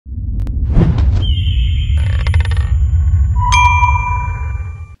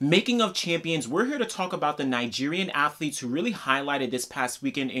Making of champions, we're here to talk about the Nigerian athletes who really highlighted this past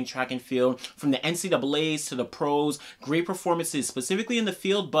weekend in track and field, from the NCAAs to the pros. Great performances, specifically in the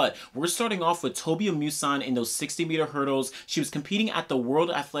field, but we're starting off with Tobi Amusan in those 60-meter hurdles. She was competing at the World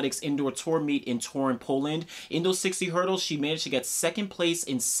Athletics Indoor Tour meet in Torun, Poland. In those 60 hurdles, she managed to get second place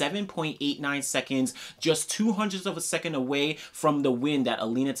in 7.89 seconds, just 0.02 of a second away from the win that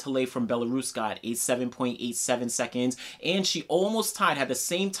Alina Tilley from Belarus got, 7.87 seconds, and she almost tied, had the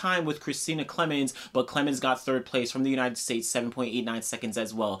same time with Christina Clemens, but Clemens got third place from the United States, 7.89 seconds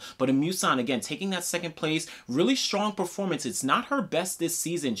as well. But Amusan, again, taking that second place, really strong performance. It's not her best this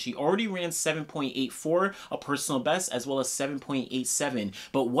season. She already ran 7.84, a personal best, as well as 7.87.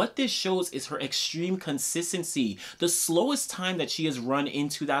 But what this shows is her extreme consistency. The slowest time that she has run in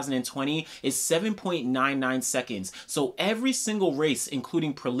 2020 is 7.99 seconds. So every single race,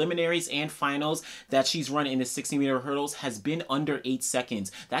 including preliminaries and finals that she's run in the 60-meter hurdles, has been under 8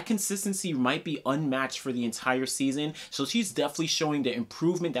 seconds. That consistency might be unmatched for the entire season. So she's definitely showing the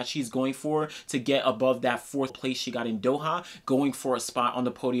improvement that she's going for to get above that 4th place she got in Doha, going for a spot on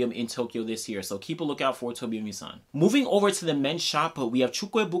the podium in Tokyo this year. So keep a lookout for Tobi Amusan. Moving over to the men's shot put, we have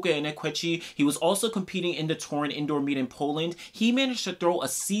Chukwuebuka Enekwechi. He was also competing in the Torun indoor meet in Poland. He managed to throw a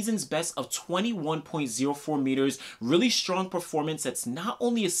season's best of 21.04 meters. Really strong performance. That's not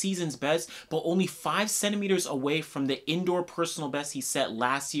only a season's best, but only 5 centimeters away from the indoor personal best he set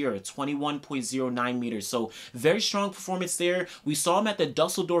last year at 21.09 meters. So very strong performance there. We saw him at the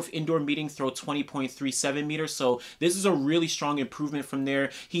Dusseldorf indoor meeting throw 20.37 meters. So this is a really strong improvement from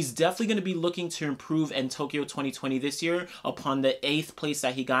there. He's definitely going to be looking to improve in Tokyo 2020 this year upon the 8th place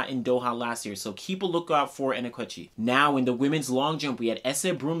that he got in Doha last year. So keep a lookout for Enekwechi. Now in the women's long jump, we had Ese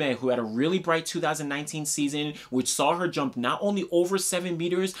Brume, who had a really bright 2019 season, which saw her jump not only over 7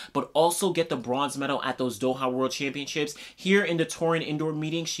 meters, but also get the bronze medal at those Doha World Championships. Here in the Torun indoor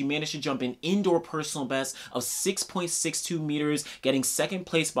meeting, she managed to jump an indoor personal best of 6.62 meters, getting second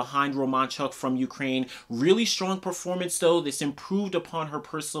place behind Romanchuk from Ukraine. Really strong performance though. This improved upon her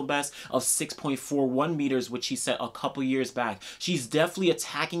personal best of 6.41 meters, which she set a couple years back. She's definitely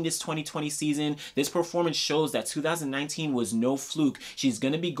attacking this 2020 season. This performance shows that 2019 was no fluke. She's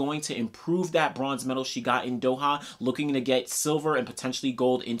going to be going to improve that bronze medal she got in Doha, looking to get silver and potentially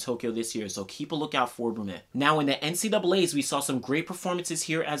gold in Tokyo this year. So keep a lookout for Brume. Now in the NCAAs, we saw some great performances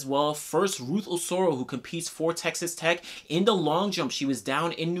here as well. First, Ruth Osoro, who competes for Texas Tech. In the long jump, she was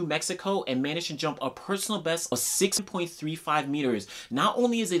down in New Mexico and managed to jump a personal best of 6.35 meters. Not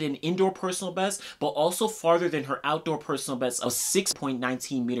only is it an indoor personal best, but also farther than her outdoor personal best of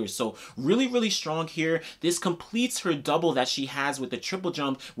 6.19 meters. So really strong here. This completes her double that she has with the triple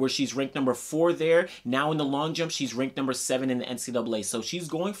jump, where she's ranked number 4 there. Now in the long jump, she's ranked number 7 in the NCAA. So she's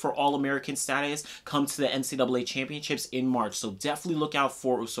going for All-American status come to the NCAA championships in March. So definitely look out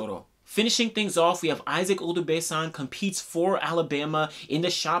for Osoro. Finishing things off, we have Isaac Odubesan, competes for Alabama in the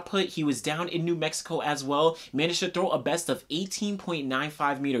shot put. He was down in New Mexico as well. Managed to throw a best of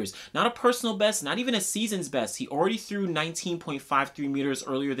 18.95 meters. Not a personal best, not even a season's best. He already threw 19.53 meters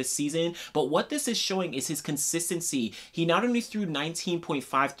earlier this season. But what this is showing is his consistency. He not only threw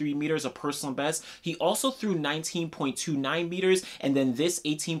 19.53 meters, a personal best, he also threw 19.29 meters, and then this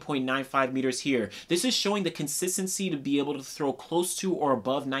 18.95 meters here. This is showing the consistency to be able to throw close to or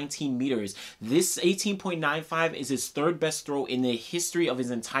above 19 meters. This 18.95 is his 3rd best throw in the history of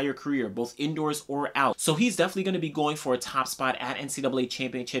his entire career, both indoors or out. So he's definitely going to be going for a top spot at NCAA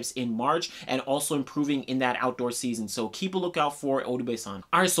championships in March, and also improving in that outdoor season. So keep a lookout for Odubesan.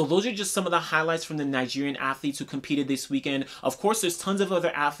 Alright, so those are just some of the highlights from the Nigerian athletes who competed this weekend. Of course, there's tons of other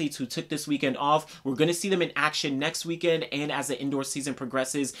athletes who took this weekend off. We're going to see them in action next weekend and as the indoor season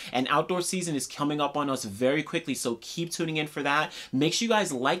progresses. And outdoor season is coming up on us very quickly, so keep tuning in for that. Make sure you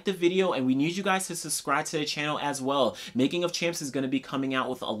guys like the video, and we need you guys to subscribe to the channel as well. Making of Champs is going to be coming out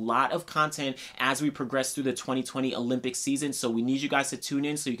with a lot of content as we progress through the 2020 Olympic season, so we need you guys to tune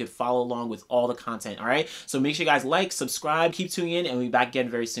in so you can follow along with all the content. All right, so make sure you guys like, subscribe, keep tuning in, and we'll be back again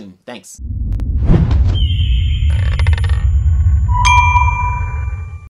very soon. Thanks.